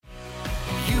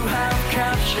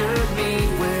captured me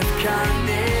with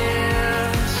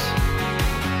kindness.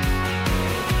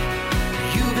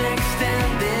 You've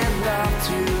extended love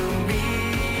to me.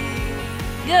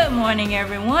 Good morning,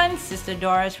 everyone. Sister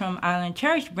Doris from Island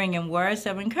Church bringing words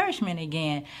of encouragement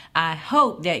again. I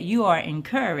hope that you are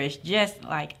encouraged just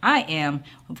like I am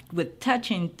with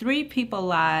touching 3 people's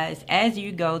lives as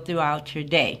you go throughout your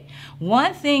day.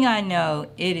 One thing I know,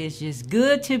 it is just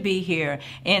good to be here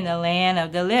in the land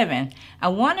of the living. I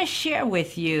want to share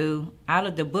with you out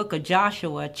of the book of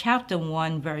Joshua, chapter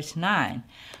 1, verse 9.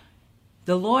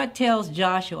 The Lord tells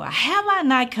Joshua, "Have I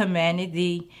not commanded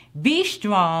thee? Be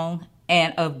strong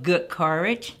and of good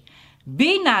courage.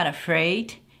 Be not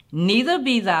afraid, neither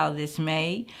be thou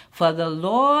dismayed, for the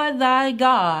Lord thy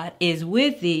God is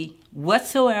with thee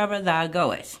whatsoever thou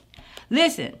goest."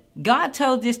 Listen, God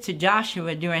told this to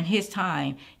Joshua during his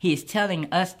time. He is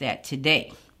telling us that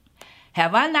today.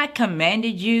 Have I not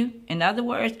commanded you, in other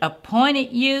words,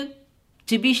 appointed you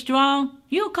to be strong?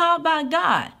 You're called by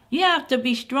God. You have to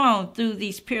be strong through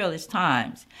these perilous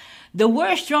times. The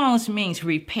word strong means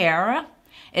repairer.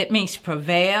 It means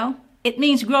prevail. It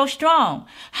means grow strong.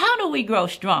 How do we grow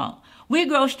strong? We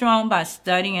grow strong by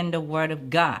studying the Word of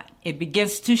God. It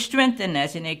begins to strengthen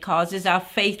us and it causes our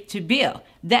faith to build.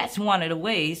 That's one of the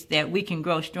ways that we can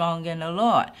grow strong in the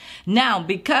Lord. Now,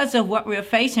 because of what we're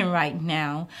facing right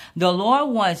now, the Lord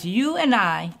wants you and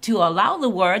I to allow the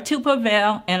Word to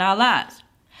prevail in our lives.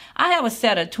 I have a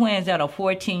set of twins that are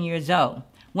 14 years old.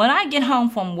 When I get home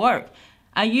from work,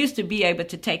 I used to be able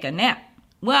to take a nap.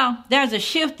 Well, there's a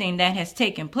shifting that has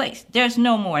taken place. There's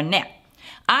no more nap.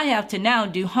 I have to now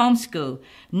do homeschool.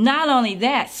 Not only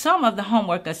that, some of the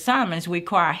homework assignments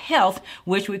require health,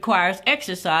 which requires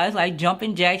exercise like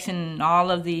jumping jacks and all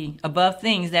of the above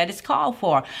things that is called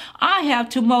for. I have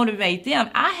to motivate them.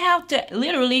 I have to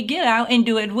literally get out and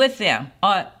do it with them,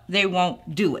 or they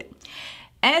won't do it.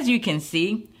 As you can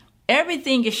see,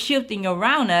 everything is shifting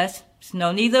around us.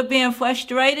 No need of being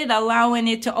frustrated, allowing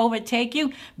it to overtake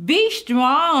you. Be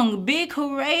strong, be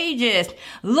courageous.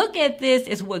 Look at this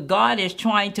as what God is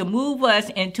trying to move us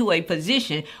into a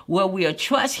position where we'll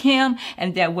trust Him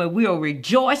and that where we'll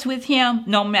rejoice with Him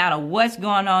no matter what's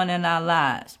going on in our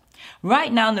lives.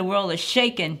 Right now, the world is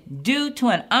shaken due to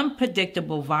an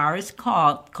unpredictable virus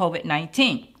called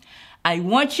COVID-19. I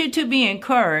want you to be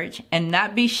encouraged and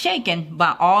not be shaken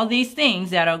by all these things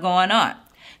that are going on.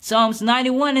 Psalms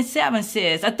 91:7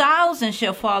 says, 1,000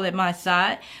 shall fall at my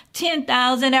side,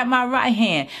 10,000 at my right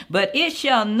hand, but it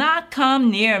shall not come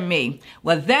near me.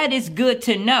 Well, that is good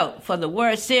to know, for the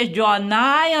word says, draw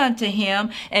nigh unto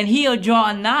him, and he'll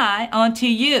draw nigh unto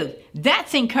you.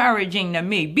 That's encouraging to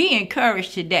me. Be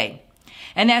encouraged today.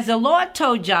 And as the Lord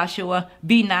told Joshua,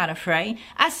 be not afraid,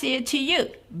 I said to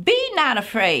you, be not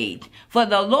afraid, for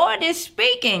the Lord is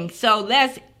speaking. So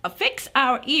let's fix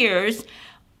our ears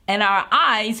and our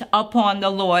eyes upon the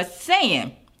Lord,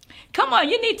 saying, come on,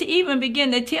 you need to even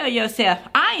begin to tell yourself,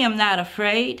 I am not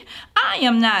afraid. I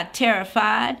am not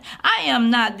terrified. I am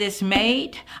not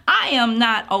dismayed. I am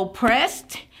not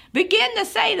oppressed. Begin to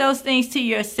say those things to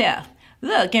yourself.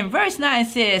 Look, in verse 9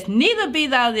 says, neither be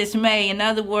thou dismayed. In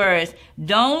other words,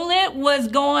 don't let what's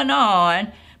going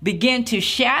on begin to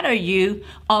shatter you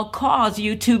or cause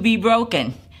you to be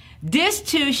broken. This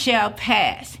too shall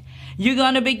pass. You're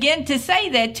going to begin to say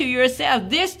that to yourself.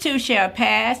 This too shall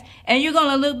pass. And you're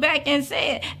going to look back and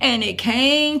say it. And it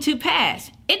came to pass.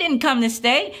 It didn't come to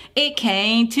stay. It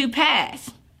came to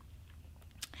pass.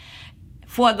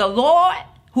 For the Lord,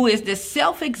 who is the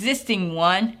self-existing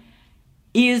one,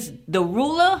 is the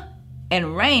ruler and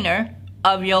reigner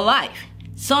of your life.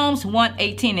 Psalms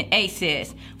 118:8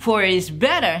 says, for it is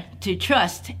better to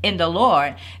trust in the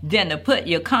Lord than to put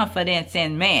your confidence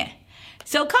in man.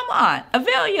 So come on,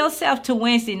 avail yourself to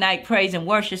Wednesday night praise and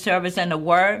worship service and the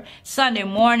word, Sunday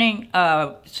morning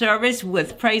service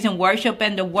with praise and worship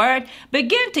and the word.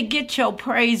 Begin to get your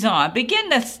praise on.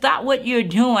 Begin to stop what you're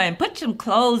doing. Put some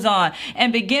clothes on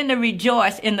and begin to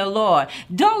rejoice in the Lord.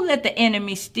 Don't let the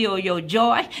enemy steal your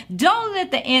joy. Don't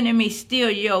let the enemy steal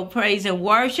your praise and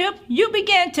worship. You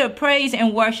begin to praise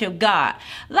and worship God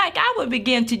like I would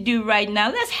begin to do right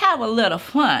now. Let's have a little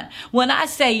fun. When I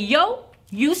say yo,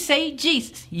 you say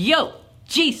Jesus. Yo,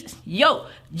 Jesus. Yo,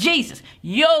 Jesus.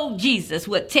 Yo, Jesus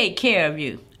will take care of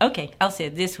you. Okay, I'll say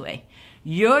it this way.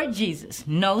 Your Jesus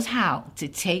knows how to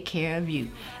take care of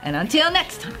you. And until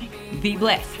next time, be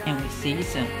blessed, and we'll see you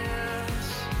soon.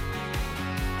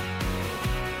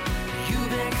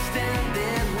 You've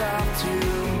extended love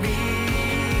to